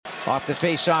Off the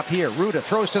face-off here. Ruda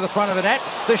throws to the front of the net.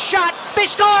 The shot. They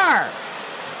score!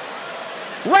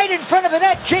 Right in front of the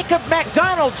net, Jacob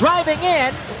MacDonald driving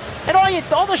in. And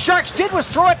all the Sharks did was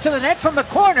throw it to the net from the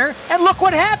corner, and look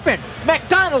what happened.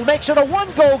 MacDonald makes it a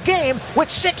one-goal game with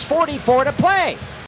 6:44 to play.